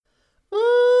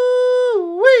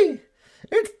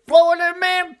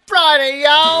Friday,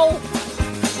 y'all!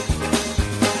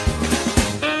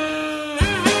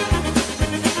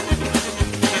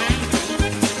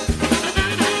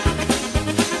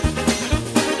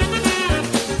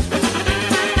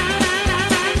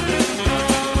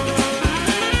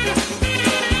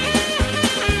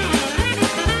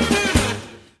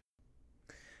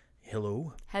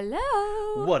 Hello.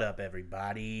 Hello. What up,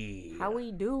 everybody? How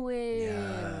we doing?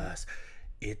 Yes.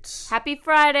 It's Happy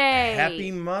Friday.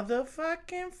 Happy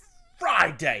motherfucking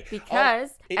Friday.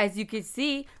 Because, as you can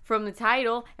see from the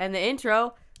title and the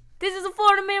intro, this is a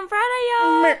Florida Man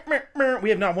Friday, y'all. We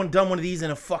have not done one of these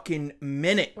in a fucking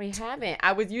minute. We haven't.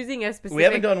 I was using a specific... We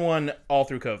haven't done one all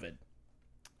through COVID.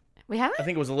 We haven't? I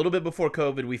think it was a little bit before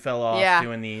COVID we fell off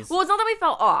doing these. Well, it's not that we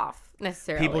fell off,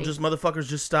 necessarily. Motherfuckers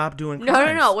just stopped doing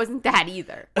crimes. No, it wasn't that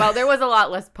either. Well, there was a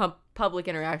lot less public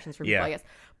interactions from people, I guess.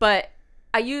 But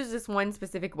I use this one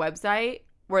specific website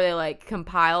where they, like,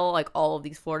 compile, like, all of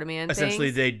these Florida Man things.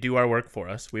 Essentially, they do our work for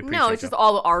us. We appreciate No, it's just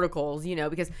all the articles, you know,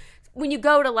 because when you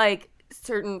go to, like,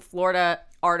 certain Florida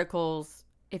articles,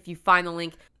 if you find the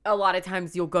link, a lot of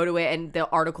times you'll go to it and the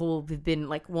article will have been,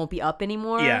 like, won't be up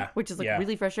anymore. Yeah. Which is, like,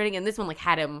 really frustrating. And this one, like,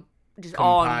 had him just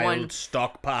compiled, all on one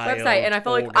stockpiled, website. And I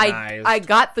felt organized. like I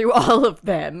got through all of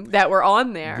them that were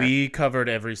on there. We covered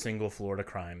every single Florida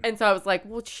crime. And so I was like,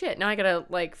 well, shit, now I gotta,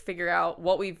 like, figure out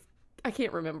what I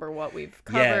can't remember what we've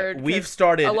covered. Yeah, we've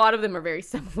started. A lot of them are very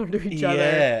similar to each other.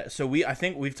 Yeah, so I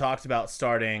think we've talked about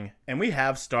starting, and we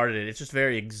have started it. It's just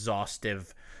very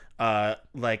exhaustive,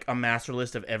 like a master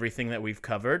list of everything that we've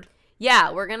covered.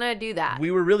 Yeah, we're gonna do that.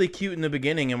 We were really cute in the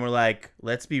beginning, and we're like,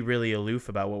 let's be really aloof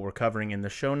about what we're covering in the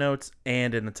show notes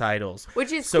and in the titles.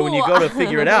 Which is so cool. When you go to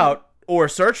figure it out or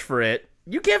search for it,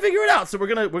 you can't figure it out. So we're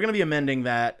gonna be amending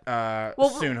that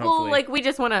soon, hopefully. Well, like we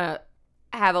just want to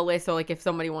have a list, so like if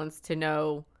somebody wants to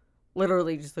know,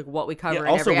 literally just like what we cover. Yeah, in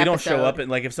also, every we don't episode. show up and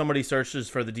like if somebody searches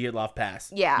for the Dyatlov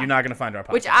Pass, yeah, you're not gonna find our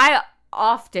podcast. Which I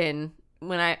often.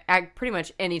 When I pretty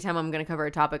much anytime I'm going to cover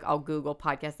a topic, I'll Google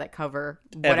podcasts that cover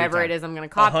whatever it is I'm going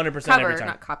to cover, 100% every time.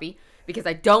 Not copy, because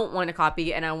I don't want to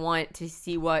copy and I want to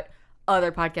see what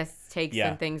other podcasts' takes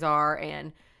and things are.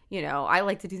 And, you know, I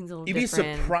like to do things a little different. You'd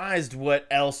be surprised what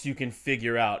else you can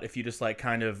figure out if you just like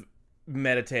kind of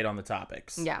meditate on the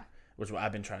topics. Yeah. Which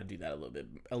I've been trying to do that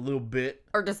a little bit.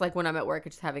 Or just like when I'm at work,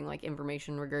 just having like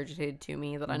information regurgitated to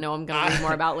me that I know I'm going to read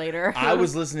more about later. I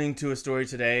was listening to a story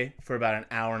today for about an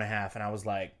hour and a half, and I was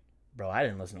like, bro, I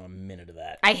didn't listen to a minute of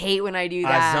that. I hate when I do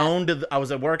that. I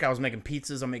was at work. I was making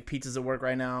pizzas. I make pizzas at work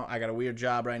right now. I got a weird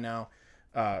job right now.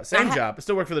 Same job. I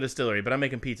still work for the distillery, but I'm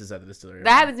making pizzas at the distillery.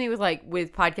 That happens to me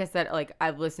with podcasts that like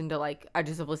I've listened to, like I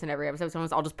just have listened to every episode.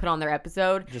 Sometimes I'll just put on their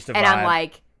episode, and I'm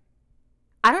like,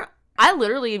 I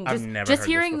literally am just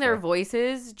hearing their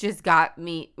voices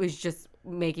was just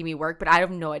making me work, but I have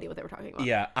no idea what they were talking about.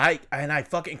 Yeah, I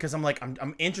fucking, because I'm like,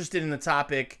 I'm interested in the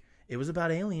topic. It was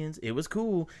about aliens. It was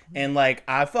cool. And like,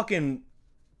 I fucking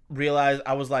realized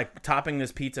I was like topping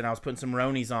this pizza and I was putting some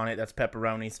Ronies on it. That's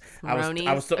pepperonis. I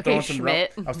was throwing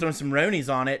some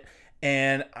Ronies on it,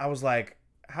 and I was like,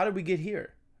 how did we get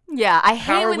here? Yeah, I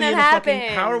hate when that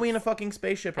happens. How are we in a fucking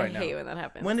spaceship right now? I hate when that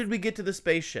happens. When did we get to the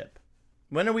spaceship?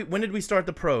 When did we start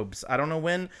the probes? I don't know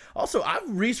when. Also, I've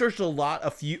researched a lot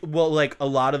of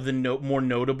the more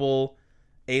notable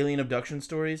alien abduction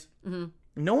stories. Mm-hmm.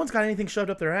 No one's got anything shoved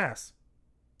up their ass.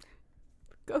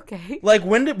 Okay. Like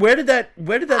where did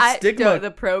that stigma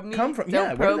the probe come from?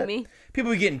 Don't probe me.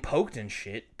 People be getting poked and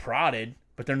shit, prodded,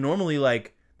 but they're normally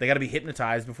like they got to be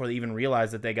hypnotized before they even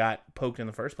realize that they got poked in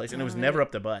the first place, and it was never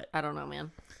up the butt. I don't know,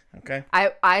 man. Okay.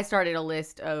 I started a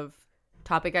list of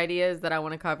topic ideas that I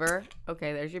want to cover.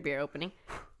 Okay, there's your beer opening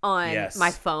on my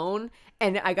phone,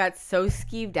 and I got so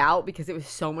skeeved out because it was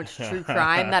so much true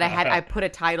crime that I put a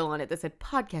title on it that said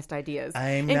podcast ideas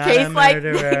in case like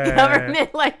the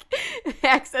government like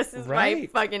accesses my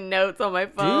fucking notes on my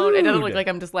phone. Dude. It doesn't look like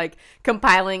I'm just like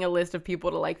compiling a list of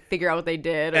people to like figure out what they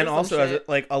did. And also, as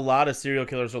like a lot of serial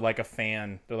killers are like a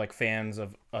fan. They're like fans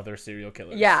of other serial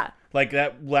killers. Yeah. Like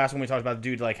that last one we talked about, the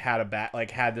dude like had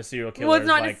the serial killer. Well, it's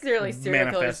not necessarily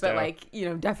serial killers, but like, you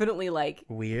know, definitely like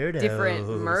weirdos. Different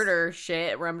murder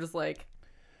shit where I'm just like.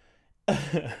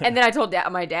 And then I told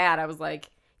my dad, I was like,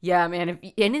 yeah, man, if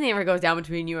anything ever goes down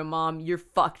between you and mom, you're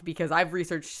fucked because I've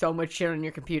researched so much shit on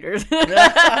your computers.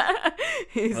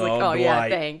 He's like, oh yeah,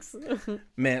 thanks.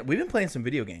 Man, we've been playing some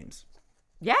video games.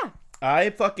 Yeah. I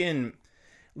fucking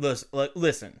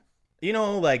listen. You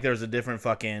know, like there's a different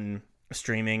fucking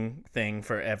streaming thing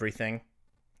for everything.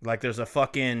 Like there's a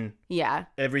fucking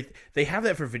they have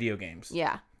that for video games.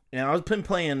 Yeah. And I was been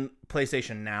playing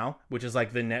PlayStation Now, which is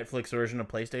like the Netflix version of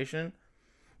PlayStation.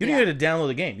 You don't even have to download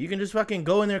the game. You can just fucking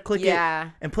go in there, click it,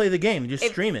 and play the game. And just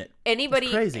stream it. Anybody,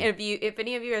 if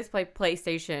any of you guys play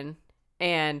PlayStation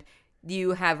and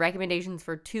you have recommendations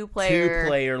for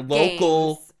two-player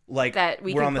local, like that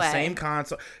we're on the same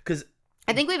console, because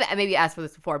I think we've maybe asked for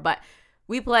this before, but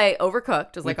we play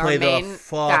Overcooked as like our main guy. We play the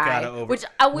fuck out of Overcooked. Which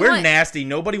we're nasty.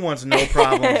 Nobody wants no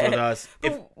problems with us.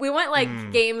 We want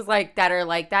like games like that are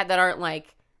like that aren't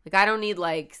like I don't need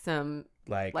like some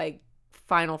like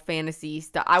Final Fantasy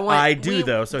stuff. I do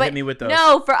though, so hit me with those.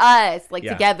 No, for us, like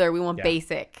together, we want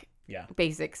basic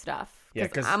stuff. Yeah,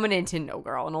 because I'm a Nintendo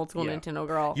girl, an old school Nintendo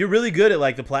girl. You're really good at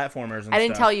like the platformers and I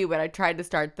didn't tell you, but I tried to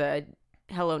start the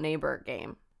Hello Neighbor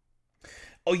game.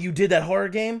 Oh, you did that horror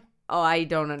game? Oh, I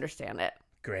don't understand it.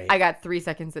 Great. I got 3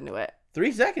 seconds into it.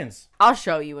 3 seconds? I'll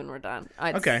show you when we're done.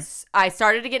 Okay. I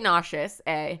started to get nauseous,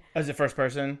 A. Is it first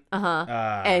person? Uh-huh.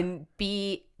 And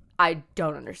B, I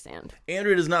don't understand.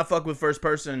 Andrea does not fuck with first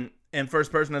person, and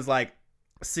first person is like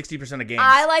 60% of games.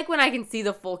 I like when I can see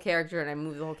the full character and I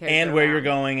move the whole character and where you're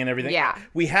going and everything. Yeah.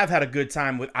 We have had a good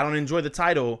time with, I don't enjoy the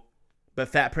title, but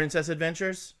Fat Princess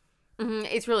Adventures. Mm-hmm.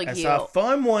 It's really cute. It's a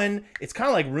fun one. It's kind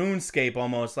of like RuneScape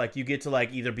almost. Like you get to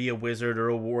like either be a wizard or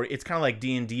a warrior. It's kind of like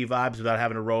D&D vibes without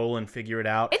having to roll and figure it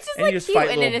out. It's just and like you just cute fight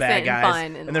and little innocent bad guys.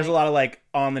 and fun. And there's a lot of like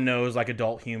on the nose like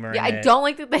adult humor. Yeah, in I don't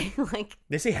like that they like.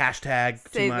 They say hashtag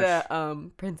say too much.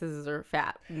 The princesses are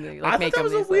fat. They, like, I thought that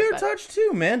was a weird touch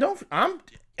too, man.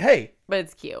 Hey. But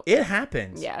it's cute. It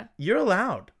happens. Yeah. You're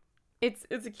allowed. It's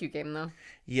a cute game though.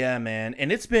 Yeah, man.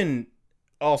 And it's been.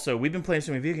 Also, we've been playing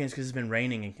so many video games because it's been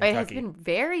raining in Kentucky. It has been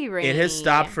very rainy. It has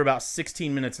stopped for about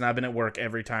 16 minutes, and I've been at work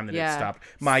every time that it stopped.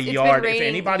 My yard, if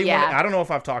anybody wanted, I don't know if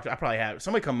I've talked, I probably have.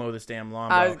 Somebody come mow this damn lawn,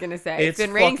 bro. I was going to say, it's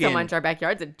been raining so much, our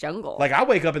backyard's a jungle. Like, I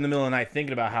wake up in the middle of the night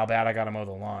thinking about how bad I got to mow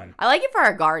the lawn. I like it for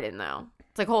our garden, though.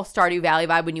 It's like a whole Stardew Valley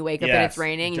vibe when you wake up and it's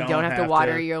raining and you don't have to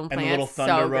water your own plants. And the little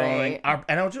thunder rolling. Great.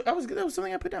 That was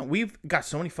something I put down. We've got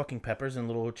so many fucking peppers and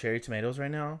little cherry tomatoes right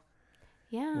now.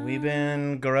 Yeah. We've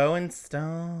been growing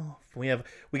stuff. We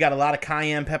got a lot of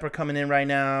cayenne pepper coming in right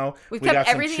now. We got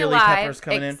everything some chili peppers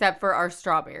coming except for our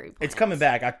strawberry plants. It's coming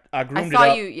back. I groomed it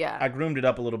up. I groomed it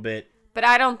up a little bit. But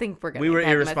I don't think we're going to have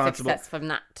irresponsible. Much success from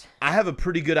that. I have a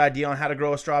pretty good idea on how to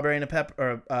grow a strawberry and a pepper,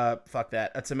 or a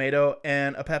tomato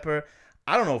and a pepper.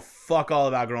 I don't know fuck all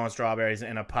about growing strawberries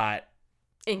in a pot.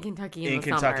 In Kentucky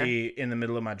in the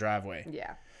middle of my driveway.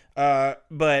 Yeah.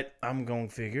 But I'm going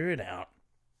to figure it out.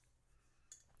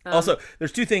 Also,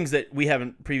 there's 2 things that we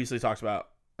haven't previously talked about,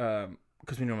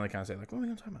 because we normally kind of say, like, what are we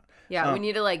going to talk about? Yeah, we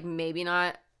need to, like, maybe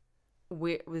not...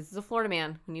 This is a Florida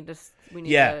man. We need to...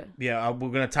 Yeah, we're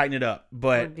going to tighten it up.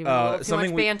 But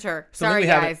something banter. Sorry,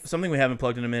 guys. Something we haven't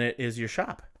plugged in a minute is your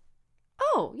shop.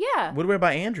 Oh, yeah. Woodwear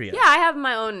by Andrea. Yeah, I have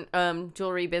my own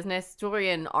jewelry business,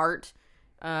 jewelry and art.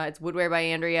 It's Woodwear by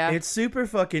Andrea. It's super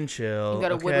fucking chill. You can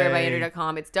go to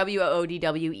woodwearbyandrea.com. It's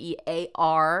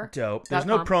WOODWEAR. Dope. There's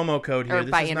no promo code here.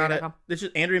 This is not a. This is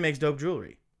Andrea makes dope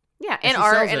jewelry. Yeah, and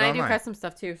art, and I do custom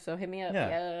stuff too. So hit me up.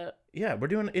 Yeah, we're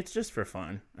doing. It's just for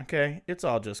fun. Okay, it's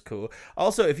all just cool.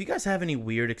 Also, if you guys have any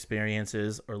weird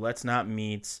experiences or let's not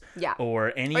meets,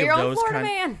 or any of those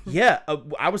kind. Yeah,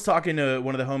 I was talking to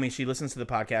one of the homies. She listens to the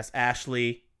podcast,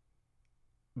 Ashley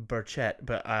Burchett,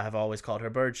 but I have always called her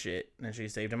Bird Shit, and she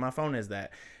saved in my phone as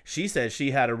that. She said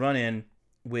she had a run-in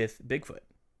with Bigfoot.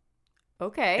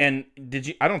 Okay. And did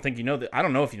you? I don't think you know that. I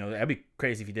don't know if you know that. That'd be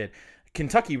crazy if you did.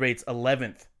 Kentucky rates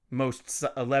 11th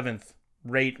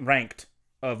ranked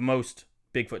of most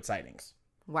Bigfoot sightings.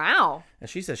 Wow. And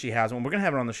she says she has one. We're gonna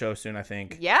have her on the show soon, I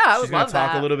think. Yeah, I would She's gonna love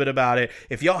talk that. a little bit about it.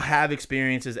 If y'all have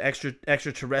experiences,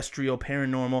 extraterrestrial,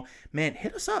 paranormal, man,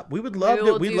 hit us up. We would love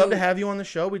to. We'd love to have you on the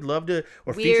show. We'd love to,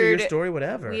 or feature your story,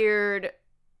 whatever. Weird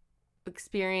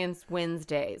experience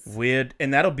Wednesdays. Weird,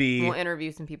 and that'll be. We'll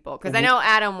interview some people because I know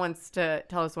Adam wants to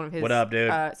tell us one of his what up,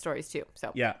 dude? Stories too.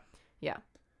 So yeah.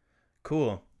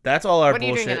 Cool. That's all our bullshit.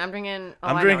 What are you drinking?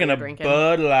 I'm drinking a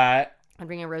Bud Light. I'm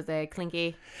drinking a rosé,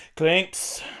 Clinky.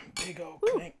 Clinks, big old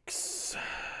Clinks.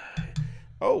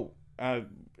 Oh, I've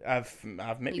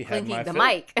maybe had my the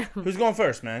mic. Who's going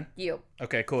first, man? You.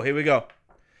 Okay, cool. Here we go.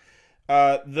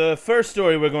 The first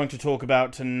story we're going to talk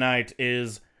about tonight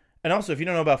is, and also if you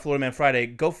don't know about Florida Man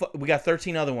Friday, we got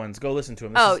 13 other ones. Go listen to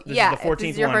them. This is the 14th this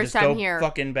is your one. First just time go here.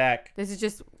 Fucking back. This is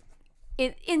just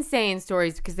insane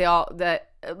stories because they all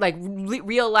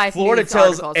real life. Florida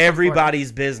tells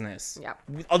everybody's business. Yeah.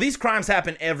 All these crimes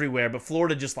happen everywhere, but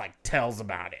Florida just like tells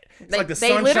about it. It's like the they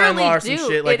Sunshine Larson do.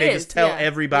 shit. Like they just tell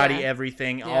everybody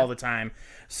everything all the time.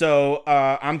 So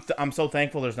I'm so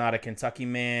thankful there's not a Kentucky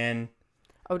man.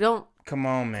 Oh, don't. Come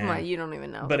on, man. Come on, you don't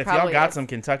even know. But if y'all got some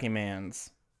Kentucky mans,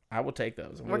 I will take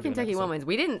those. We're Kentucky women.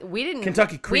 We didn't.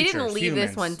 Kentucky creatures. We didn't leave humans,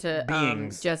 this one to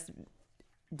just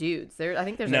dudes. I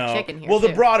think there's a chick in here. Well, too.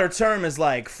 The broader term is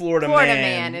like Florida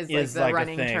man is like the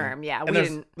running term. Yeah,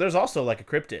 and there's also like a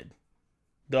cryptid.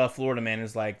 The Florida man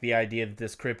is like the idea that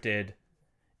this cryptid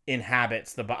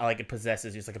inhabits it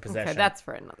possesses. It's like a possession. Okay, that's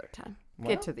for another time.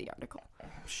 Get to the article.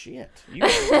 Shit. You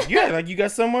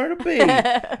got somewhere to be.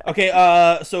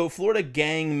 Okay, so Florida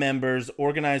gang members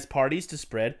organized parties to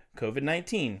spread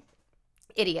COVID-19.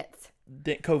 Idiots.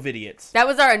 COVIDiots. That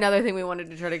was another thing we wanted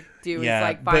to try to do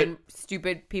is find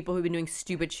stupid people who've been doing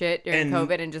stupid shit during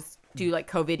COVID and just do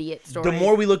like COVIDiot stories. The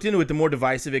more we looked into it, the more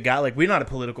divisive it got. Like, we're not a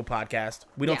political podcast.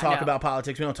 We don't talk about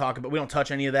politics. We don't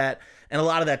touch any of that. And a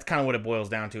lot of that's kind of what it boils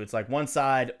down to. It's like one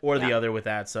side or the other with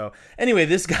that. So anyway,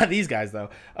 these guys though,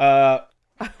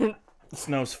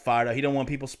 Snow's fired up. He don't want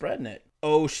people spreading it.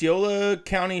 Osceola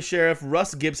County Sheriff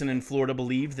Russ Gibson in Florida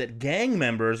believed that gang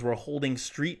members were holding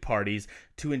street parties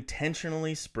to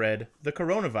intentionally spread the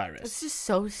coronavirus. It's just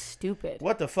so stupid.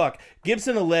 What the fuck?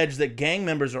 Gibson alleged that gang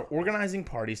members are organizing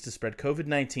parties to spread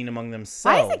COVID-19 among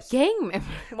themselves. Why is it gang members?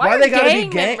 Why they gotta be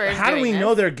gang members? How do we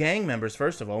know they're gang members,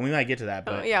 first of all? We might get to that,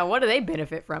 but... what do they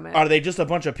benefit from it? Are they just a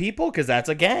bunch of people? Because that's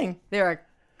a gang. They're a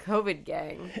COVID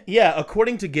gang. Yeah,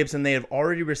 according to Gibson, they have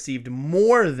already received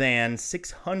more than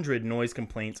 600 noise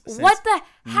complaints since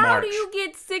How March. do you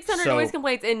get 600 noise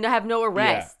complaints and have no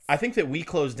arrests? Yeah, I think that we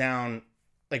closed down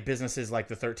like businesses like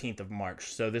the 13th of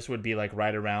March. So this would be like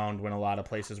right around when a lot of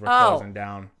places were closing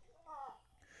down.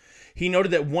 He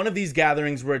noted that one of these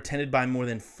gatherings were attended by more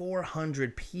than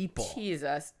 400 people.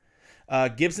 Jesus.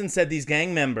 Gibson said these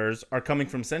gang members are coming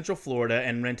from Central Florida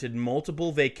and rented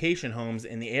multiple vacation homes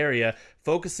in the area,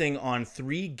 focusing on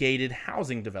 3 gated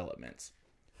housing developments.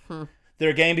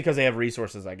 They're a gang because they have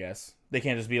resources, I guess. They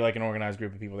can't just be like an organized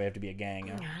group of people. They have to be a gang.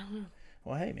 I don't know.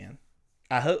 Well, hey, man.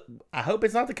 I hope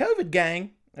it's not the COVID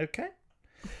gang. Okay.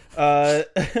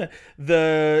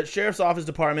 The Sheriff's Office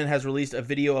Department has released a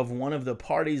video of one of the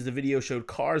parties. The video showed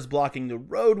cars blocking the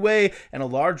roadway and a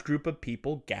large group of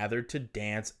people gathered to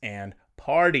dance and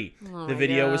party. The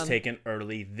video was taken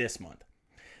early this month.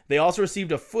 They also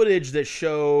received a footage that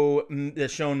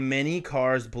shown many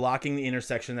cars blocking the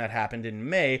intersection that happened in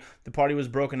May. The party was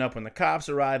broken up when the cops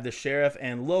arrived. The sheriff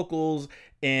and locals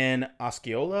in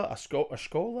Osceola.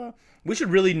 We should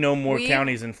really know more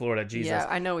counties in Florida. Jesus. Yeah,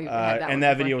 I know we've had that. And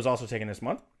that video was also taken this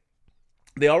month.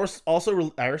 They also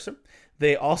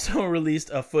released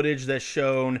a footage that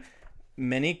shown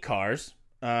many cars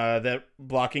that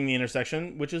blocking the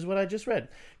intersection, which is what I just read.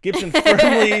 Gibson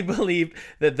firmly believed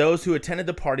that those who attended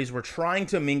the parties were trying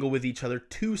to mingle with each other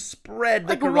to spread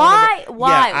the coronavirus.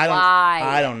 Why?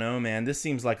 I don't know, man. This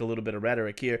seems like a little bit of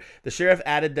rhetoric here. The sheriff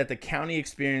added that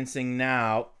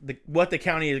what the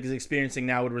county is experiencing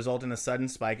now would result in a sudden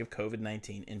spike of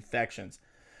COVID-19 infections.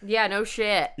 Yeah, no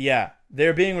shit. Yeah.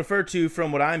 They're being referred to,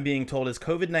 from what I'm being told, as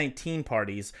COVID-19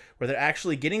 parties, where they're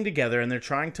actually getting together and they're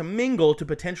trying to mingle to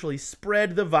potentially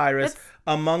spread the virus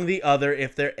among the other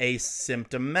if they're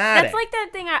asymptomatic. That's like that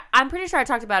thing, I'm pretty sure I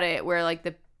talked about it, where like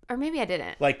or maybe I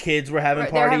didn't. Like kids were having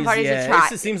parties. Yeah,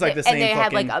 it seems like the same. And they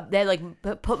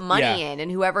had put money in,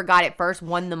 and whoever got it first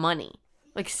won the money.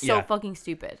 Like fucking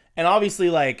stupid. And obviously,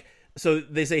 so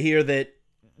they say here that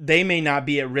they may not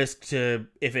be at risk to,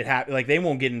 if it happens, like they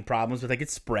won't get in problems, but they could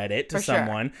spread it to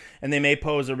someone, and they may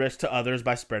pose a risk to others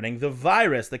by spreading the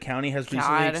virus. The county has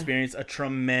recently experienced a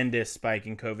tremendous spike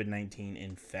in COVID-19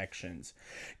 infections.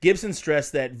 Gibson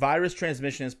stressed that virus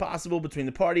transmission is possible between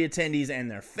the party attendees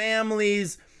and their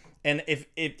families. And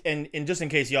and just in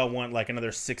case y'all want like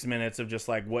another 6 minutes of just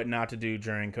like what not to do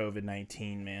during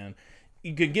COVID-19, man.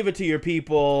 You could give it to your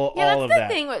people, all of that. Yeah,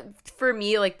 that's the thing for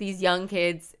me, like these young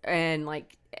kids and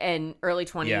early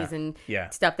 20s and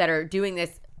stuff that are doing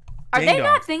this. Are they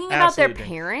not thinking about their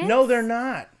parents? No, they're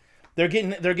not. They're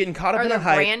getting caught up in a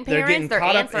hype. They're getting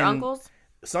caught up in uncles?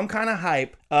 Some kind of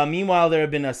hype. Meanwhile, there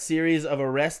have been a series of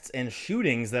arrests and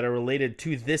shootings that are related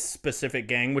to this specific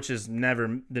gang, which is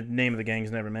the name of the gang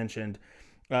is never mentioned.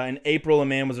 In April, a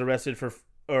man was arrested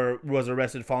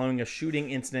following a shooting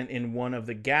incident in one of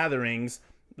the gatherings,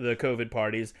 the COVID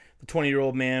parties. The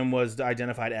 20-year-old man was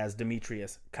identified as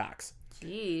Demetrius Cox.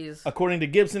 Jeez. According to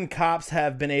Gibson, cops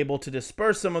have been able to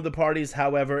disperse some of the parties.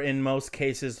 However, in most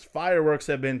cases, fireworks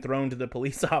have been thrown to the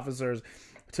police officers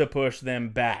to push them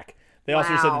back. They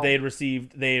also said that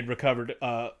they had recovered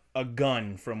a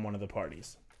gun from one of the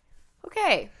parties.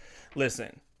 Okay.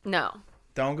 Listen. No.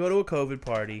 Don't go to a COVID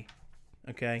party.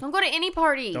 Okay? Don't go to any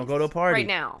party. Don't go to a party. Right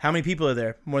now. How many people are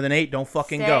there? More than 8? Don't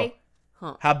fucking go.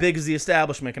 How big is the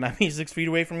establishment? Can I be 6 feet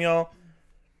away from y'all?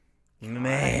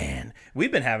 Man,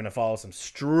 we've been having to follow some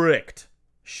strict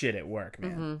shit at work,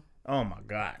 man. Mm-hmm. Oh my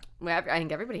God. Well, I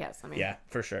think everybody has something. Yeah,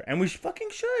 for sure. And we fucking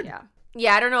should. Yeah.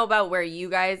 Yeah, I don't know about where you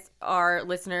guys are,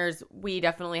 listeners. We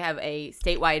definitely have a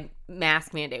statewide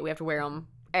mask mandate. We have to wear them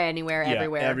anywhere,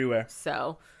 everywhere. Everywhere.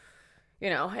 So,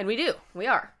 and we do. We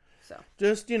are. So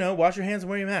just, wash your hands and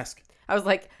wear your mask. I was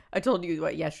like, I told you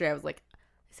yesterday. I was like,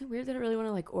 is it weird that I really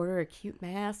want to order a cute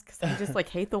mask? Because I just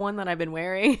hate the one that I've been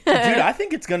wearing. Dude, I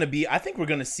think we're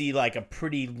going to see a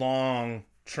pretty long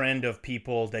trend of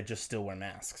people that just still wear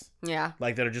masks. Yeah.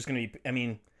 That are just going to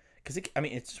be, because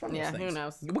it's just one of those things. Who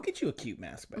knows? We'll get you a cute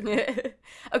mask back.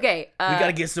 Okay. We got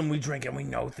to get some We Drink and We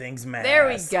Know Things masks. There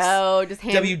we go. Just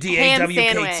ham WDAWKT.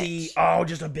 Sandwich. Oh,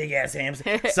 just a big ass ham.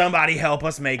 Somebody help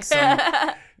us make some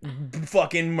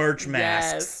fucking merch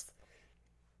masks. Yes.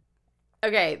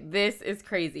 Okay, this is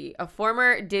crazy. A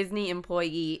former Disney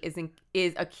employee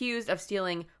is accused of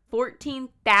stealing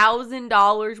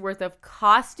 $14,000 worth of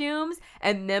costumes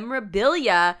and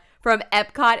memorabilia from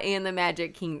Epcot and the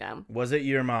Magic Kingdom. Was it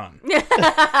your mom?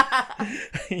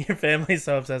 Your family's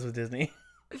so obsessed with Disney.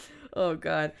 Oh,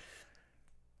 God.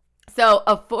 So,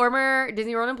 a former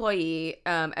Disney World employee,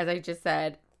 as I just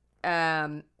said,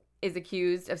 is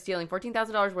accused of stealing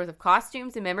 $14,000 worth of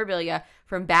costumes and memorabilia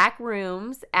from back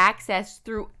rooms accessed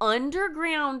through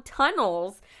underground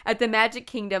tunnels at the Magic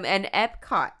Kingdom and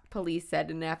Epcot, police said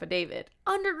in an affidavit.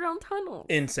 Underground tunnels.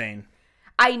 Insane.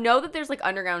 I know that there's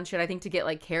underground shit, I think, to get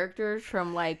characters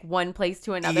from one place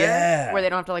to another where they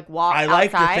don't have to walk outside. I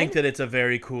like to think that it's a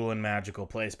very cool and magical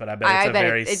place, but I bet it's a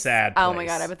very sad place. Oh my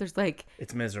God, I bet there's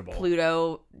it's miserable.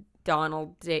 Pluto,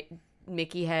 Donald,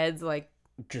 Mickey heads,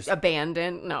 just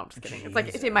abandoned. No, I'm just kidding.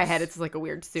 It's in my head. It's a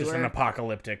weird sewer. Just an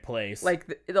apocalyptic place.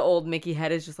 The old Mickey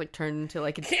head is just turned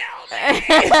into kill me!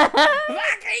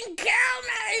 Fucking kill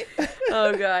me!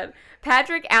 Oh God.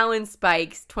 Patrick Allen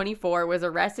Spikes, 24, was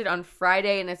arrested on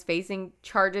Friday and is facing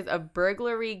charges of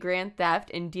burglary, grand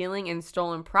theft, and dealing in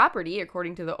stolen property,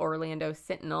 according to the Orlando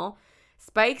Sentinel.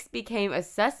 Spikes became a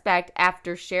suspect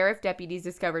after sheriff deputies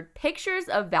discovered pictures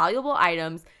of valuable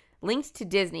items linked to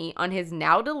Disney on his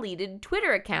now-deleted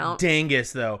Twitter account.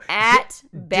 Dangus, though. At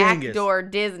Backdoor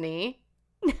Disney.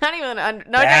 Not even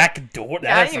Backdoor?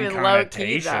 That has some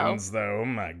connotations, though. Oh,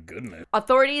 my goodness.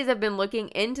 Authorities have been looking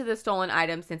into the stolen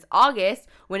items since August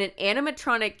when an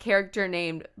animatronic character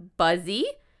named Buzzy,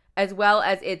 as well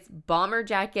as its bomber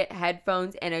jacket,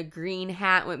 headphones, and a green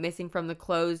hat went missing from the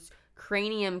closed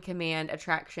Cranium Command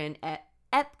attraction at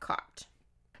Epcot.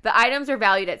 The items are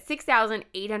valued at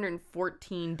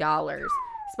 $6,814.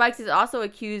 Spikes is also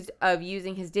accused of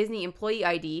using his Disney employee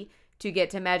ID to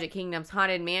get to Magic Kingdom's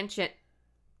Haunted Mansion.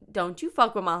 Don't you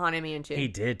fuck with my Haunted Mansion. He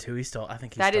did, too. He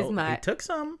took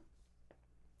some.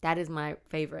 That is my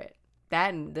favorite.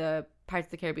 That and the Pirates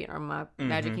of the Caribbean are my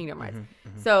Magic Kingdom rides.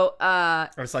 So,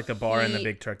 it's like the bar and the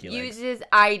big turkey legs. He used his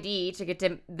ID to get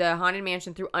to the Haunted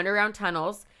Mansion through underground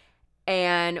tunnels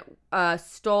and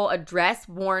stole a dress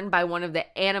worn by one of the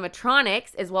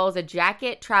animatronics, as well as a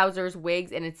jacket, trousers,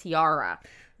 wigs, and a tiara.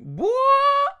 What?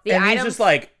 He's just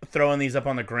throwing these up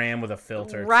on the gram with a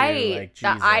filter, right? Too.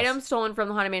 The items stolen from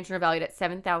the Haunted Mansion are valued at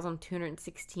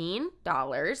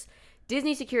 $7,216.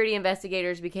 Disney security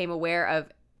investigators became aware of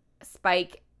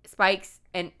Spike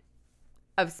and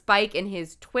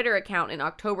his Twitter account in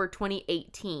October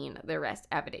 2018. The arrest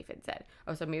affidavit said.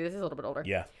 Oh, so maybe this is a little bit older.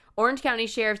 Yeah. Orange County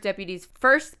Sheriff's deputies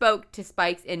first spoke to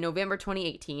Spikes in November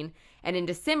 2018, and in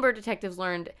December, detectives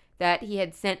learned that he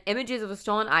had sent images of the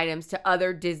stolen items to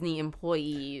other Disney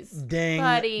employees. Dang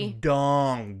buddy.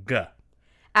 Dong.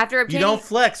 After obtaining, you don't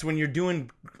flex when you're doing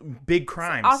big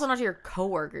crimes. Also not to your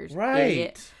coworkers. Right.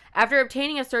 Idiot. After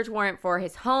obtaining a search warrant for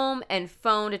his home and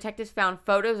phone, detectives found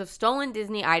photos of stolen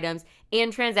Disney items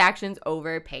and transactions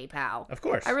over PayPal. Of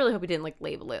course. I really hope he didn't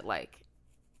label it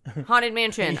Haunted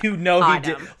Mansion. He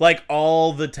did.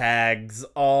 All the tags,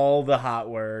 all the hot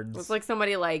words. It's like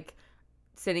somebody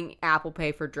sending Apple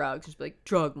Pay for drugs. Just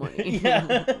drug money.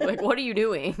 Yeah. What are you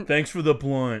doing? Thanks for the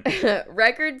blunt.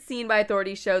 Records seen by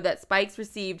authorities show that Spikes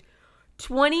received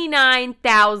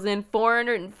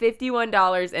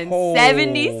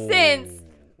 $29,451.70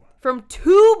 from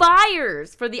two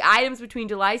buyers for the items between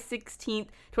July 16th,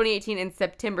 2018 and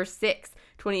September 6th,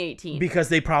 2018. Because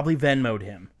they probably Venmo'd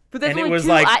him. But that's only two.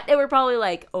 They were probably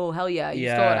oh, hell yeah, you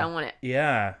stole it, I want it.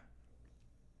 Yeah.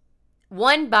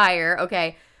 One buyer,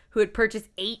 who had purchased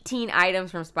 18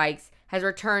 items from Spikes, has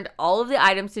returned all of the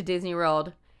items to Disney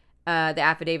World, the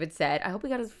affidavit said. I hope he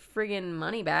got his friggin'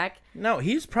 money back. No,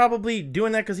 he's probably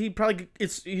doing that because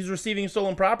he's receiving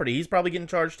stolen property. He's probably getting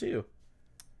charged too.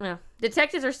 Yeah.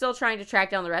 Detectives are still trying to track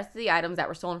down the rest of the items that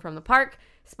were stolen from the park.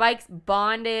 Spikes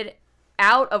bonded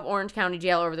out of Orange County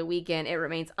Jail over the weekend. It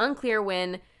remains unclear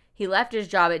when he left his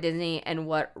job at Disney, and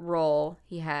what role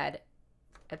he had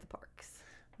at the parks.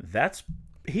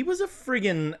 He was a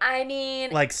friggin', I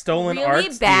mean, like, stolen really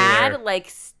art bad, stealer.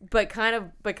 like, but kind of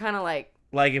like.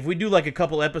 Like, if we do, like, a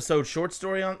couple episode short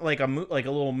story on, like, a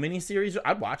little mini series,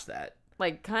 I'd watch that.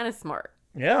 Like, kind of smart.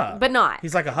 Yeah. But not.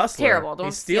 He's like a hustler. Terrible. Don't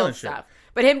He's stealing steal shit. stuff.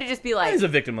 But him to just be like, he's a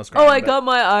victimless crime. Oh, I got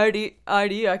my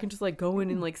ID. I can just, like, go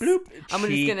in and, like, bloop. I'm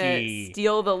just gonna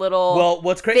steal the little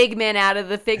what's crazy? Figment out of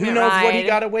the Figment Who knows ride. what he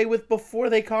got away with before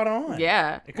they caught on?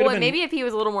 Yeah. Well, maybe if he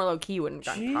was a little more low-key, he wouldn't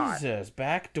have gotten caught. Jesus,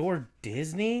 backdoor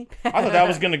Disney? I thought that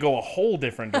was going to go a whole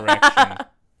different direction.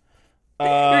 He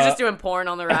was just doing porn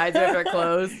on the rides after it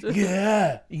closed.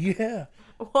 Yeah.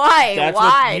 Why?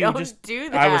 Why? Don't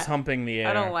do that. I was humping the air.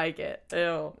 I don't like it.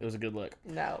 Ew. It was a good look.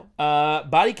 No.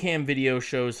 Body cam video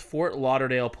shows Fort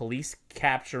Lauderdale police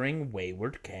capturing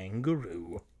wayward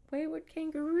kangaroo. Wayward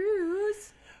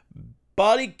kangaroos.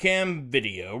 Body cam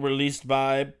video released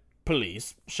by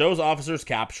police shows officers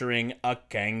capturing a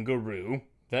kangaroo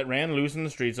that ran loose in the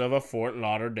streets of a Fort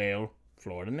Lauderdale,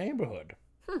 Florida neighborhood.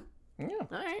 Yeah. All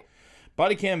right.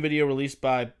 Body cam video released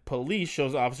by police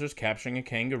shows officers capturing a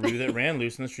kangaroo that ran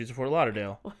loose in the streets of Fort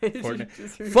Lauderdale.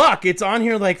 Fuck, it's on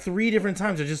here like 3 different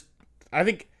times. I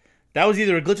think that was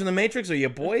either a glitch in the Matrix or your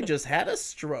boy just had a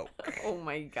stroke. Oh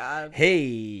my God.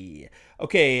 Hey.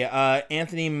 Okay,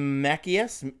 Anthony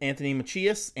Machismo,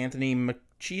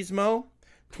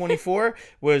 24,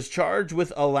 was charged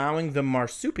with allowing the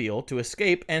marsupial to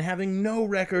escape and having no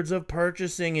records of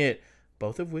purchasing it.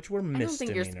 Both of which were misdemeanors. I don't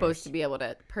think you're supposed to be able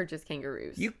to purchase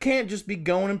kangaroos. You can't just be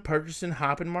going and purchasing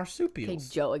hopping marsupials. Okay,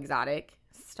 Joe Exotic.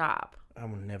 Stop. I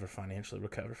will never financially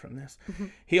recover from this.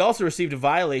 He also received a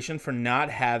violation for not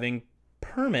having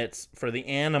permits for the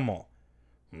animal,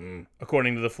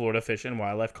 according to the Florida Fish and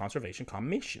Wildlife Conservation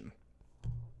Commission.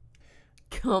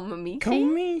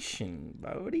 Commission,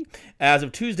 buddy. As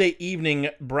of Tuesday evening,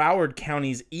 Broward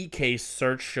County's e-case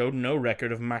search showed no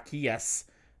record of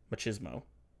Machismo,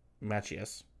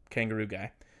 kangaroo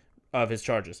guy, of his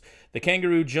charges. The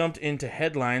kangaroo jumped into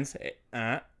headlines.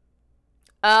 I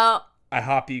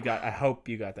hope you got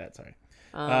that. Sorry.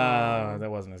 That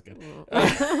wasn't as good.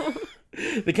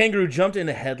 The kangaroo jumped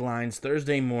into headlines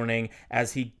Thursday morning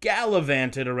as he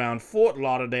gallivanted around Fort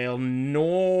Lauderdale,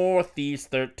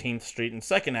 Northeast 13th Street and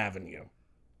 2nd Avenue.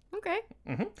 Okay.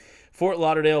 Mm-hmm. Fort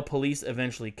Lauderdale police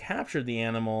eventually captured the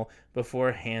animal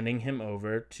before handing him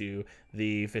over to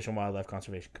the Fish and Wildlife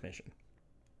Conservation Commission.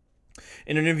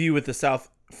 In an interview with the South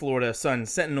Florida Sun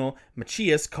Sentinel,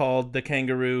 Macias called the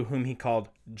kangaroo, whom he called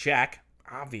Jack,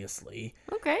 obviously.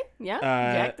 Okay, yeah,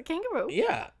 Jack the kangaroo.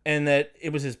 Yeah, and that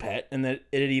it was his pet, and that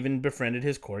it had even befriended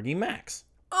his corgi, Max.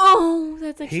 Oh,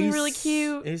 that's actually really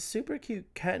cute. He's super cute.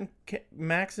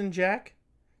 Max and Jack,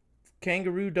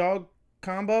 kangaroo dog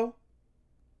combo.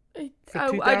 I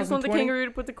just want the kangaroo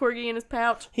to put the corgi in his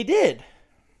pouch. He did.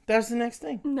 That's the next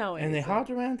thing. No, and they hopped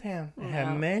around town and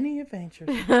had many adventures.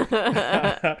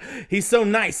 He's so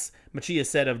nice, Macias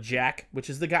said of Jack, which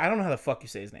is the guy. I don't know how the fuck you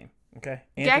say his name. Okay,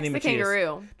 Jack's the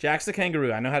kangaroo. Jack's the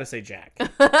kangaroo. I know how to say Jack.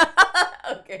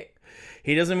 Okay.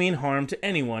 He doesn't mean harm to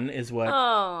anyone, is what.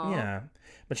 Oh. Yeah.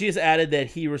 Macias added that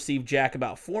he received Jack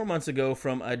about 4 months ago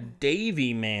from a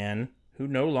Davy man who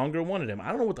no longer wanted him. I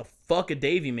don't know what the fuck a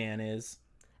Davy man is.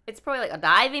 It's probably like a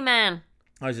diving man.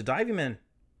 Oh, he's a diving man.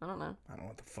 I don't know. I don't know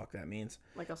what the fuck that means.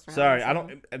 Like Australian. Sorry, I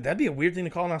don't. That'd be a weird thing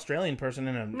to call an Australian person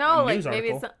in a news article. Maybe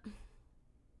it's a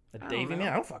Davy man.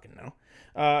 I don't fucking know.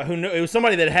 It was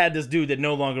somebody that had this dude that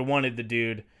no longer wanted the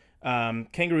dude.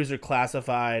 Kangaroos are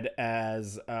classified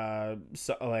as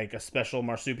like a special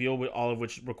marsupial, all of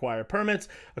which require permits.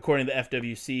 According to the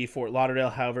FWC, Fort Lauderdale,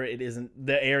 however, it isn't.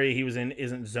 The area he was in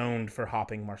isn't zoned for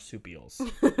hopping marsupials.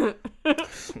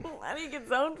 How do you get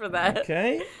zoned for that?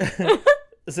 Okay.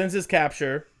 Since his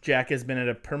capture, Jack has been at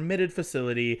a permitted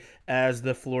facility as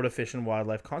the Florida Fish and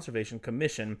Wildlife Conservation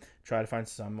Commission try to find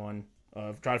him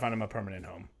a permanent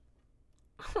home.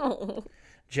 Oh.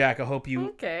 Jack, I hope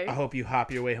you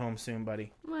hop your way home soon,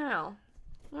 buddy. Wow.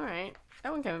 All right.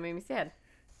 That one kind of made me sad.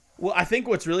 Well, I think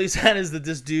what's really sad is that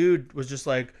this dude was just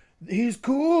like, he's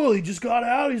cool. He just got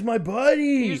out. He's my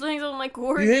buddy. He usually hangs out with my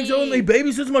corgi. He hangs out with my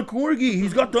babysits my corgi.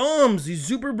 He's got thumbs. He's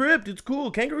super ripped. It's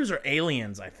cool. Kangaroos are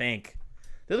aliens, I think.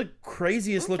 They're the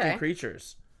craziest looking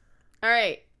creatures. All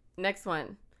right. Next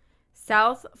one.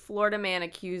 South Florida man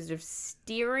accused of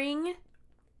steering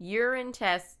urine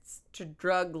tests to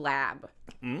drug lab.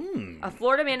 A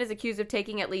Florida man is accused of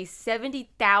taking at least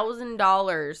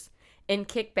 $70,000 in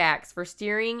kickbacks for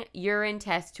steering urine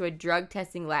tests to a drug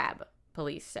testing lab,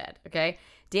 police said. Okay.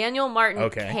 Daniel Martin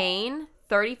Kane,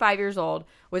 35 years old,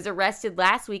 was arrested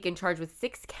last week and charged with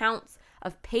 6 counts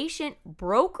of patient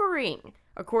brokering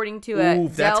According to a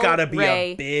that's gotta be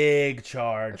a big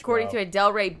charge. According to a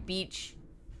Delray Beach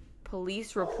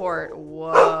police report.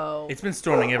 Whoa. It's been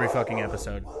storming every fucking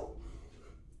episode.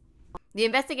 The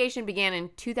investigation began in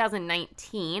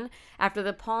 2019 after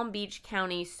the Palm Beach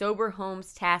County Sober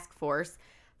Homes Task Force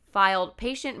filed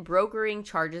patient brokering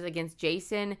charges against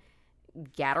Jason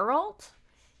Gatteralt.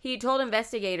 He told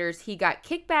investigators he got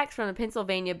kickbacks from the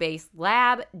Pennsylvania-based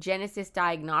lab Genesis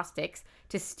Diagnostics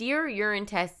to steer urine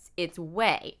tests its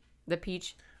way, the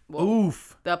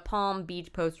Palm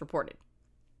Beach Post reported.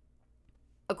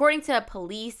 According to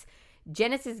police,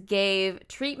 Genesis gave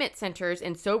treatment centers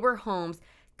and sober homes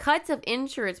cuts of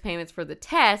insurance payments for the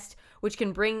test, which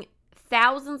can bring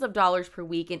thousands of dollars per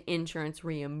week in insurance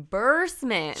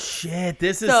reimbursement. Shit,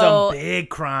 this is some big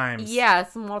crimes. Yeah,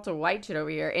 some Walter White shit over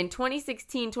here. In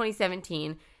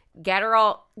 2016-2017,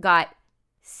 Gatterall got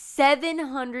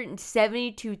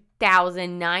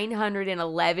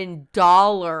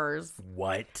 $772,911.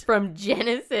 What? From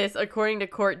Genesis, according to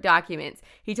court documents.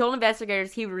 He told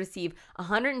investigators he would receive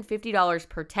 $150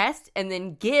 per test and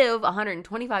then give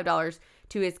 $125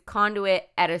 to his conduit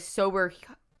at a sober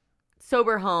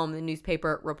home, the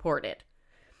newspaper reported.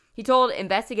 He told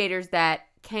investigators that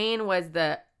Kane was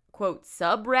the, quote,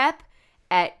 sub-rep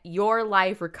at Your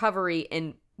Life Recovery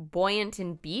in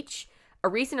Boynton Beach. A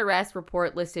recent arrest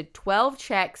report listed 12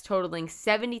 checks totaling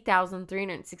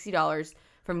 $70,360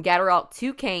 from Gatterall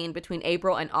to Kane between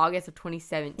April and August of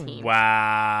 2017.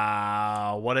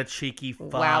 Wow. What a cheeky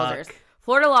fuck. Wowzers.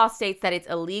 Florida law states that it's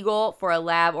illegal for a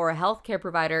lab or a healthcare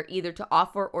provider either to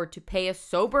offer or to pay a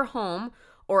sober home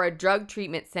or a drug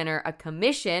treatment center a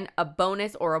commission, a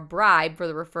bonus, or a bribe for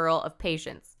the referral of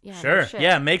patients. Yeah, sure.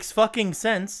 Yeah, makes fucking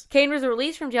sense. Kane was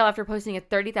released from jail after posting a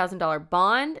 $30,000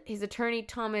 bond. His attorney,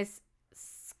 Thomas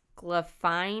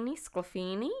Sclafani?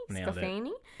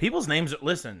 People's names,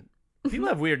 listen, people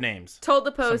have weird names. Told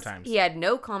the Post he had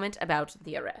no comment about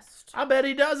the arrest. I bet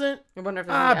he doesn't. I wonder if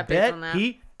there's any updates on that.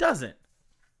 He doesn't.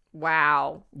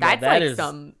 Wow. That's that like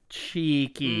some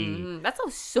cheeky. That's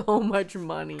so much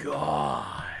money.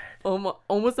 God. Almost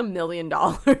 $1 million.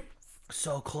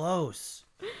 So close.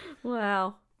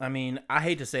 Wow. I mean, I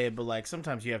hate to say it, but like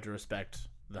sometimes you have to respect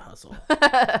the hustle.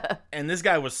 And this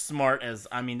guy was smart as,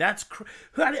 I mean, that's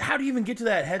how do you even get to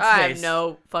that headspace? I have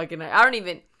no fucking, I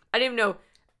didn't even know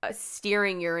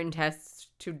steering urine tests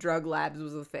to drug labs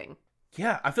was a thing.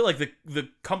 Yeah, I feel like the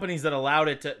companies that allowed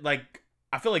it to, like,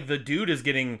 I feel like the dude is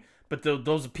getting, but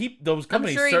those companies certainly knew.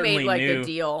 I'm sure he made like a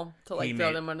deal to like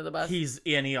throw them under the bus.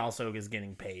 He also is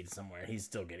getting paid somewhere. He's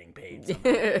still getting paid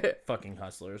somewhere. Fucking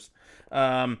hustlers.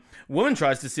 Woman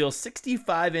tries to steal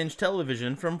 65-inch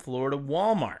television from Florida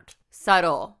Walmart.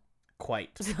 Subtle.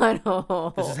 Quite.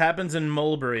 Subtle. This happens in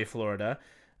Mulberry, Florida.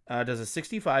 Does a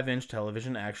 65-inch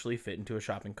television actually fit into a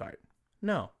shopping cart?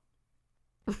 No.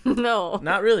 No.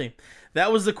 Not really.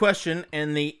 That was the question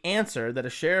and the answer that a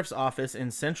sheriff's office in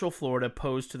Central Florida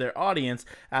posed to their audience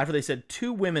after they said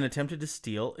 2 women attempted to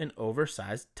steal an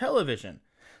oversized television.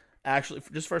 Actually,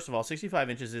 just first of all, 65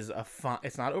 inches is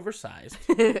it's not oversized.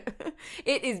 It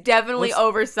is definitely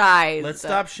oversized. Let's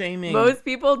stop shaming. Most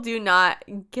people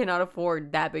cannot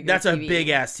afford that big of a TV. That's a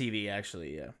big-ass TV,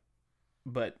 actually, yeah.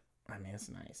 But, I mean, it's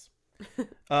nice.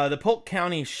 The Polk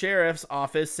County Sheriff's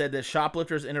Office said that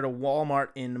shoplifters entered a Walmart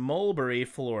in Mulberry,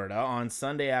 Florida on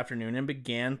Sunday afternoon and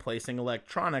began placing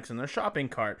electronics in their shopping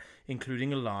cart,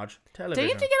 including a large television. Do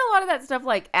you have to get a lot of that stuff,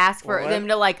 like, ask for them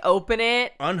to, like, open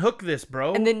it? Unhook this,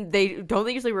 bro. And then they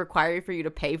usually require for you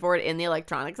to pay for it in the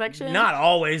electronics section? Not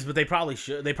always, but they probably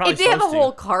should. If they have a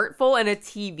whole cart full and a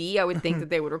TV, I would think that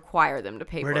they would require them to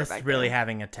pay for it. We're just really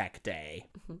having a tech day.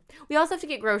 We also have to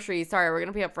get groceries. Sorry, we're going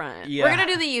to be up front. Yeah. We're going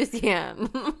to do the UCM.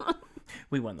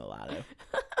 We won the lotto.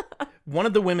 One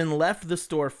of the women left the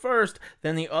store first,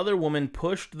 then the other woman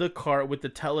pushed the cart with the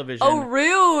television. Oh,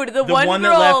 rude. The one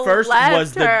that left first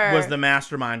was the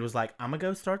mastermind, was like, I'm going to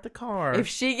go start the car. If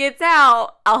she gets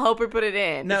out, I'll help her put it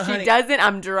in. No, if she doesn't,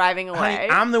 I'm driving away.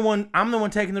 Honey, I'm the one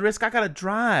taking the risk. I got to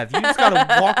drive. You just got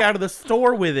to walk out of the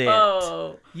store with it.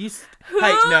 Oh.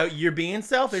 Hey, no, you're being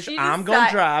selfish. I'm going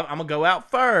to drive. I'm going to go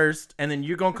out first, and then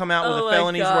you're going to come out with a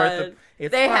felony's worth of...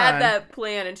 They had that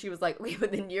plan, and she was like, okay,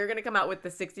 but then you're going to come out with the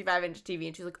 65-inch TV.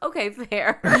 And she's like, okay,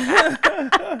 fair.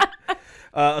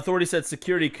 Authorities said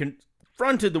security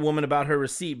confronted the woman about her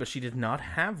receipt, but she did not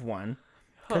have one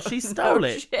because she stole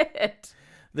it. Shit.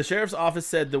 The sheriff's office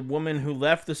said the woman who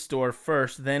left the store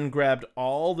first then grabbed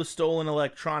all the stolen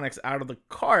electronics out of the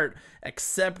cart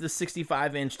except the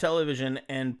 65-inch television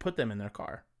and put them in their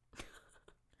car.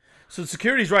 So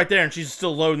security's right there, and she's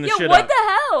still loading the shit up. What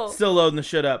the hell? Still loading the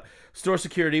shit up. Store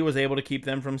security was able to keep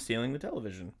them from stealing the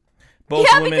television. Both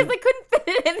because they couldn't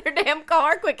fit get in their damn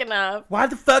car quick enough. Why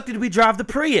the fuck did we drive the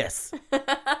Prius?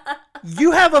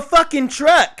 You have a fucking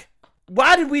truck.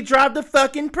 Why did we drive the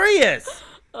fucking Prius?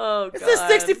 Oh, God. This is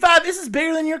 65. This is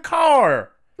bigger than your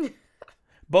car.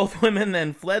 Both women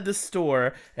then fled the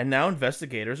store, and now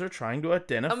investigators are trying to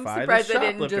identify the shoplifters. I'm surprised they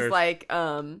didn't just, like,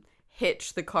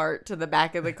 hitch the cart to the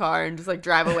back of the car and just, like,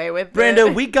 drive away with Brenda,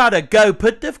 it. we gotta go.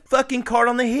 Put the fucking cart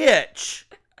on the hitch.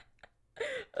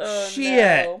 Oh,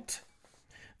 shit. No.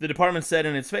 The department said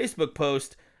in its Facebook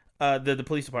post, the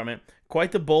police department,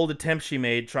 quite the bold attempt she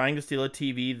made trying to steal a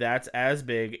TV that's as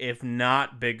big, if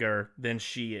not bigger, than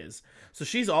she is. So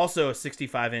she's also a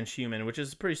 65-inch human, which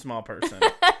is a pretty small person.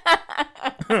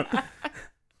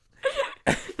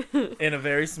 In a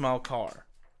very small car.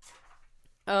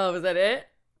 Oh, was that it?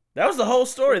 That was the whole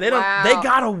story. They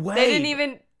got away.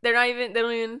 They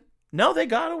don't even. No, they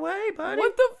got away, buddy.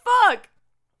 What the fuck?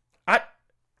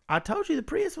 I told you the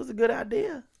Prius was a good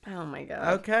idea. Oh my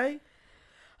God.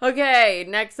 Okay,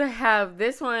 next I have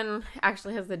this one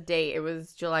actually has the date. It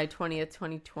was July 20th,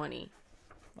 2020.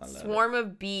 Swarm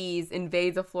of bees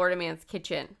invades a Florida man's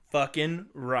kitchen. Fucking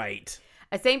right.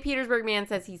 A St. Petersburg man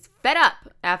says he's fed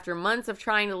up after months of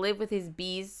trying to live with his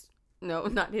bees. No,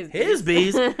 not his bees. His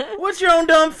bees? What's your own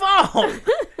dumb fault?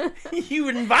 You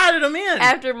invited them in.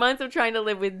 After months of trying to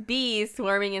live with bees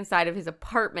swarming inside of his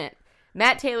apartment.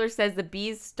 Matt Taylor says the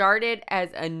bees started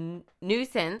as a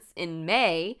nuisance in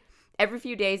May. Every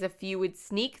few days, a few would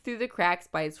sneak through the cracks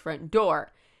by his front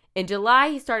door. In July,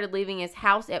 he started leaving his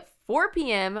house at 4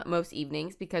 p.m. most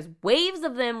evenings because waves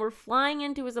of them were flying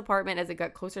into his apartment as it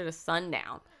got closer to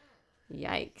sundown.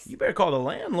 Yikes. You better call the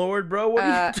landlord, bro. What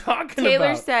are you talking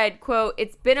Taylor about? said, quote,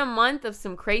 "It's been a month of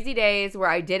some crazy days where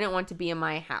I didn't want to be in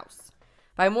my house.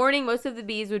 By morning, most of the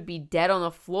bees would be dead on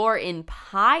the floor in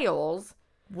piles.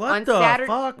 What the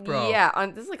fuck, bro? Yeah,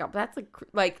 this is that's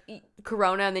like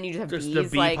Corona, and then you just have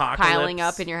bees like piling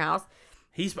up in your house.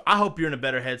 I hope you're in a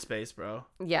better headspace, bro.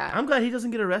 Yeah. I'm glad he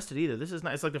doesn't get arrested either. This is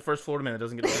nice. It's like the first Florida man that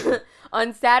doesn't get arrested.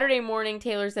 On Saturday morning,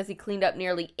 Taylor says he cleaned up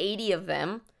nearly 80 of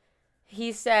them.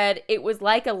 He said, "It was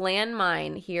like a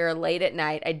landmine here late at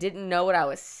night. I didn't know what I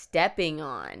was stepping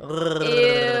on."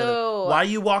 Ew. Why are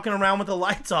you walking around with the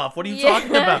lights off? What are you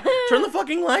talking about? Turn the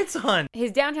fucking lights on.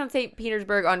 His downtown St.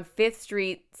 Petersburg on 5th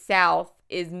Street South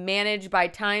is managed by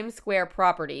Times Square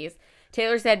Properties.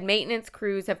 Taylor said maintenance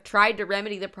crews have tried to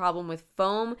remedy the problem with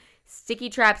foam, sticky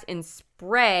traps, and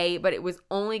spray, but it was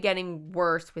only getting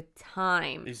worse with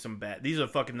time. These are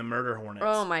fucking the murder hornets.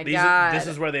 Oh my God. This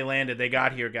is where they landed. They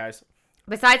got here, guys.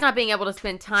 Besides not being able to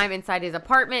spend time inside his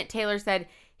apartment, Taylor said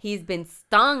he's been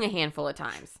stung a handful of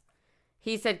times.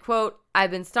 He said, quote,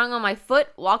 "I've been stung on my foot,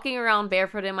 walking around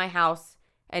barefoot in my house,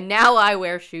 and now I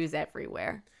wear shoes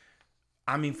everywhere."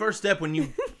 I mean, first step when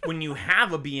you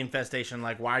have a bee infestation,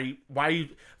 like why are you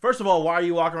first of all, why are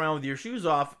you walking around with your shoes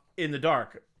off in the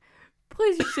dark?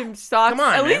 Please, you should socks. Come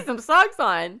on, at least some socks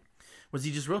on. Was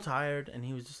he just real tired and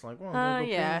he was just like, well,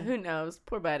 yeah, who knows?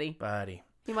 Poor buddy.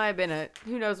 He might have been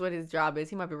who knows what his job is.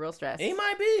 He might be real stressed. He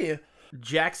might be.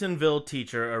 Jacksonville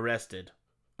teacher arrested,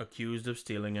 accused of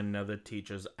stealing another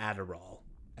teacher's Adderall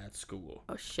at school.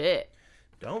 Oh, shit.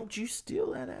 Don't you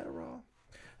steal that Adderall.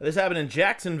 This happened in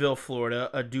Jacksonville, Florida.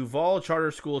 A Duval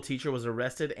charter school teacher was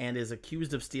arrested and is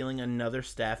accused of stealing another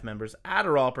staff member's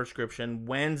Adderall prescription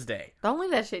Wednesday. Don't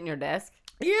leave that shit in your desk.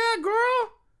 Yeah,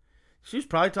 girl. She was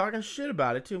probably talking shit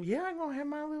about it, too. Yeah, I'm going to have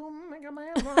my little... I got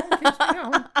my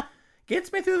Adderall.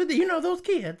 Gets me through those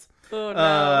kids. Oh,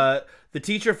 no. The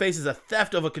teacher faces a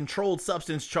theft of a controlled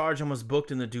substance charge and was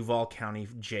booked in the Duval County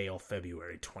Jail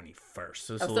February 21st.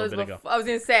 So this is a little bit ago. I was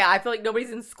going to say, I feel like nobody's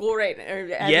in school right now.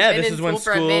 Yeah, this is when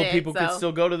people could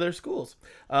still go to their schools.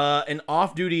 An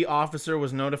off-duty officer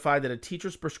was notified that a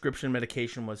teacher's prescription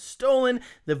medication was stolen.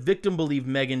 The victim believed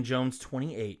Megan Jones,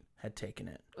 28, had taken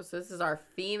it. So this is our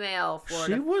female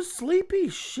Florida. She was sleepy.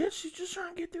 Shit, she's just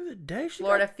trying to get through the day.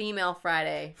 Florida Female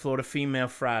Friday. Florida Female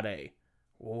Friday.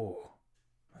 Whoa.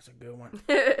 That's a good one.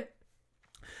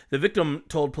 The victim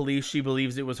told police she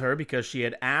believes it was her because she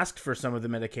had asked for some of the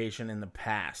medication in the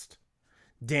past.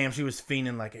 Damn, she was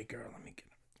fiending like, "Hey, girl, let me get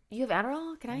it." You have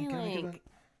Adderall? Can I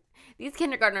these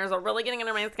kindergartners are really getting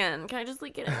under my skin. Can I just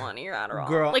get in one of your Adderall?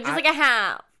 Girl, like a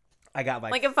half. I got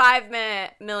like a 5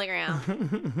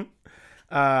 milligram.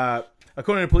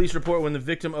 According to a police report, when the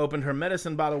victim opened her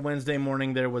medicine bottle Wednesday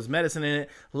morning, there was medicine in it.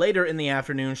 Later in the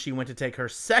afternoon, she went to take her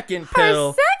second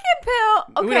pill.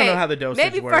 Okay. We don't know how the dosage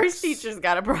works. Maybe first teacher's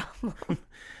got a problem.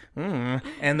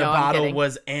 And the bottle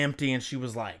was empty, and she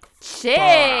was like,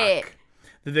 "Shit." Fuck.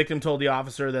 The victim told the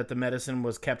officer that the medicine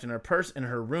was kept in her purse in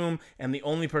her room, and the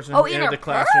only person who entered the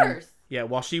classroom. Yeah,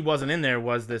 while she wasn't in there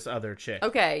was this other chick.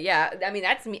 Okay, yeah. I mean,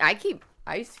 that's me. I keep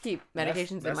I used to keep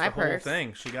medications in my That's the purse. whole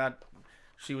thing.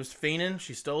 She was fiending.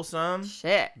 She stole some.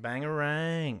 Shit.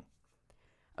 Bangarang.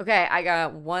 Okay, I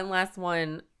got one last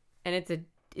one, and it's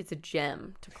a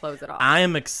gem to close it off. I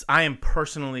am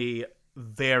personally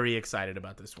very excited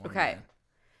about this one. Okay. Man.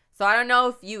 So I don't know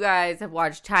if you guys have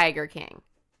watched Tiger King.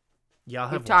 Y'all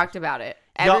have We've talked about it.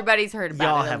 Everybody's heard about it.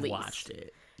 Y'all have watched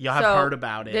it. Y'all have heard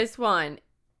about it. This one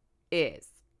is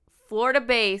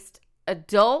Florida-based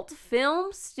adult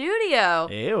film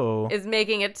studio is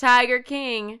making a Tiger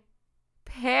King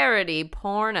parody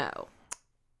porno.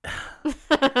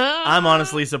 I'm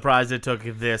honestly surprised it took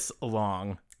this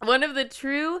long. One of the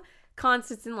true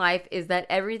constants in life is that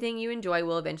everything you enjoy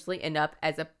will eventually end up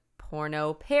as a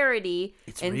porno parody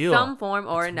some form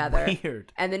or another.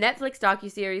 Weird. And the Netflix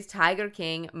docuseries Tiger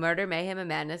King, Murder, Mayhem, and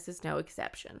Madness is no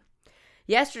exception.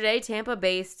 Yesterday,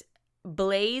 Tampa-based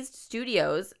Blazed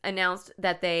Studios announced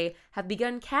that they have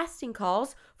begun casting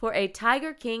calls for a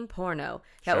Tiger King porno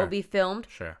that will be filmed,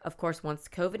 of course, once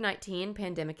COVID-19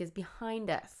 pandemic is behind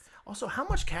us. Also, how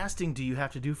much casting do you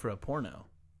have to do for a porno?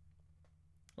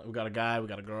 Like, we got a guy, we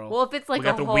got a girl. Well, if it's like we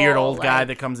got the weird old guy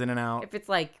that comes in and out. If it's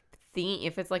like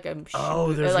if it's like a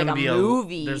there's like gonna be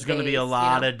movie, there's gonna be a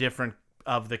lot of different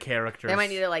of the characters. They might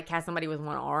need to like cast somebody with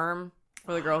one arm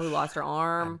for the girl who lost her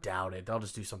arm. I doubt it. They'll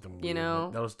just do something weird. You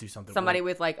know, they'll just do something. Somebody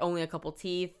weird. with like only a couple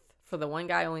teeth for the one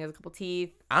guy only has a couple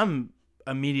teeth. I'm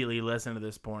immediately less into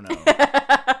this porno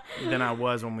than I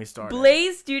was when we started.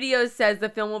 Blaze Studios says the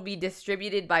film will be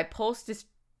distributed by Pulse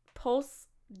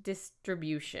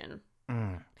Distribution.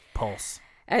 Pulse.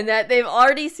 And that they've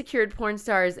already secured porn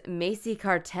stars Macy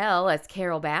Cartel as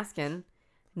Carol Baskin,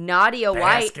 Nadia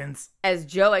White as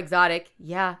Joe Exotic.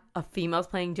 Yeah, a female's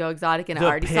playing Joe Exotic, and I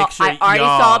already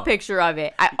saw a picture of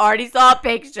it. I already saw a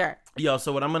picture. Yo,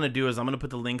 so what I'm going to do is I'm going to put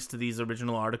the links to these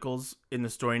original articles in the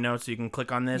story notes so you can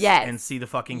click on this and see the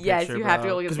fucking picture. Yes, you have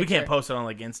to look at the picture. Because we can't post it on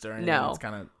like Insta or anything. No. It's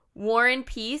kind of... Warren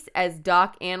Peace as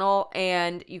Doc Annell,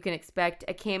 and you can expect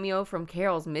a cameo from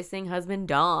Carol's missing husband,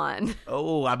 Don.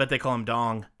 Oh, I bet they call him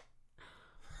Dong.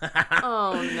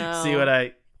 Oh, no. See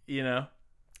what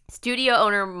Studio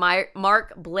owner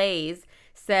Mark Blaze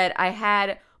said, I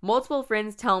had multiple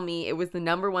friends tell me it was the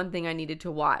number one thing I needed to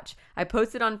watch. I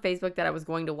posted on Facebook that I was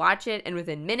going to watch it, and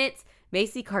within minutes,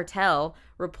 Macy Cartel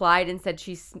replied and said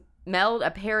she smelled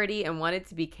a parody and wanted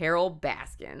to be Carol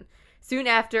Baskin. Soon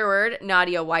afterward,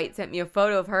 Nadia White sent me a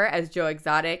photo of her as Joe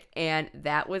Exotic, and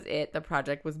that was it. The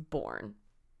project was born.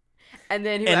 And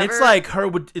then whoever... And it's like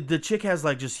the chick has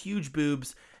like just huge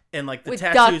boobs and like the with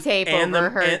tattoos duct tape and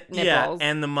over her nipples. Yeah,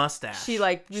 and the mustache. She's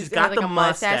got like the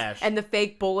mustache and the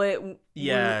fake bullet.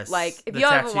 Yes. Like if you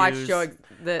haven't watched Joe,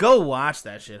 go watch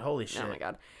that shit. Holy shit. Oh my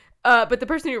god. But the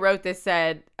person who wrote this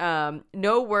said,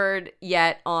 no word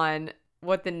yet on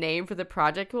what the name for the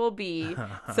project will be.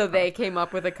 So they came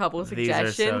up with a couple of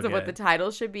suggestions of what the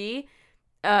title should be.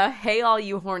 Hey, all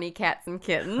you horny cats and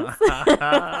kittens.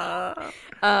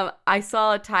 I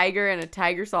saw a tiger and a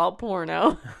tiger saw a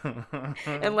porno.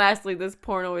 And lastly, this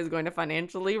porno is going to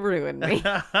financially ruin me.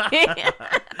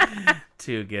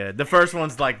 Too good. The first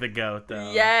one's like the GOAT,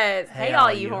 though. Yes. Hey,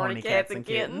 all you horny cats and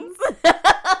kittens.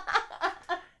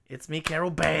 It's me,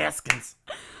 Carol Baskins.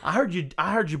 I heard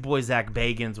your boy Zach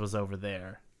Bagans was over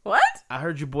there. What? I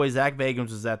heard your boy Zach Bagans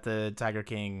was at the Tiger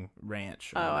King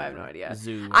Ranch. Oh, I have no idea.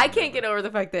 Zoo. I can't get over the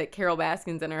fact that Carol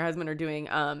Baskins and her husband are doing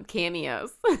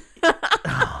cameos.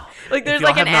 Like there's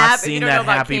like an app. If you don't know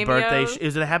about happy cameos. birthday.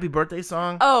 Is it a happy birthday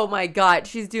song? Oh my god,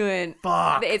 she's doing.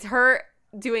 Fuck. It's her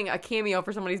doing a cameo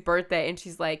for somebody's birthday, and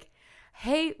she's like,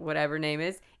 "Hey, whatever name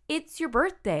is, it's your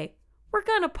birthday. We're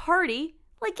gonna party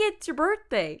like it's your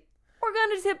birthday. We're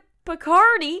gonna tip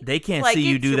Bacardi." They can't like see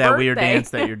you do that weird dance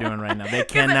that you're doing right now. They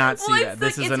cannot see that.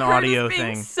 This is an audio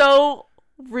thing. So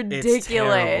ridiculous. It's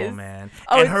terrible, man.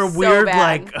 Oh, and her so weird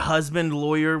bad. like husband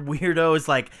lawyer weirdo is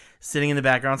like sitting in the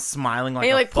background smiling like. And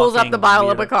he like pulls up the bottle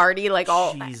of Bacardi like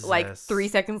all like 3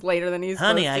 seconds later than he's.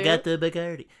 Honey, I got the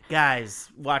Bacardi.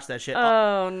 Guys, watch that shit.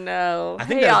 Oh no! I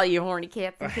think hey, all you horny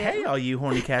cats and kittens. Hey, all you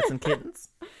horny cats and kittens.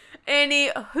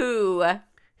 Anywho.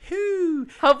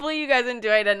 Hopefully you guys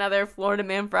enjoyed another Florida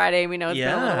Man Friday. We know it's been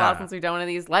a little while since we've done one of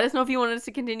these. Let us know if you want us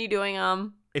to continue doing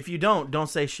them. If you don't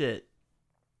say shit.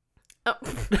 Oh.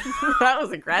 That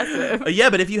was aggressive. Yeah,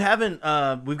 but if you haven't,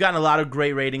 we've gotten a lot of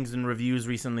great ratings and reviews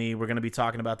recently. We're going to be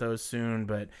talking about those soon.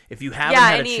 But if you haven't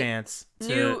had a chance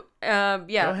to... Go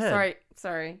ahead.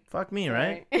 Sorry. Fuck me,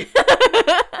 right?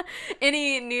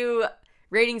 Any new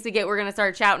ratings we get, we're going to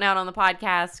start shouting out on the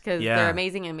podcast because they're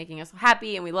amazing and making us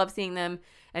happy, and we love seeing them.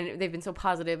 And they've been so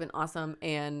positive and awesome,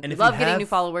 and we love getting new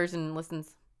followers and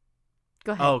listens.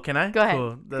 Go ahead. Oh, can I? Go ahead.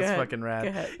 Cool. That's fucking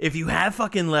rad. If you have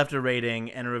fucking left a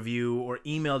rating and a review or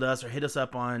emailed us or hit us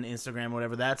up on Instagram or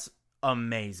whatever, that's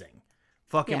amazing.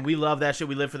 Fucking, we love that shit.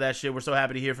 We live for that shit. We're so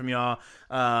happy to hear from y'all.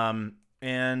 And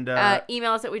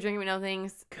email us at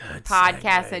WeDrinkWeKnowThings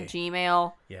podcast at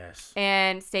Gmail. Yes.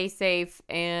 And stay safe.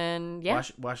 And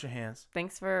wash your hands.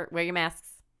 Thanks for wear your masks.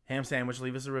 Ham sandwich.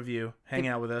 Leave us a review. Hang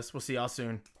out with us. We'll see y'all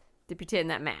soon. Dip your tit in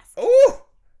that mask. Ooh.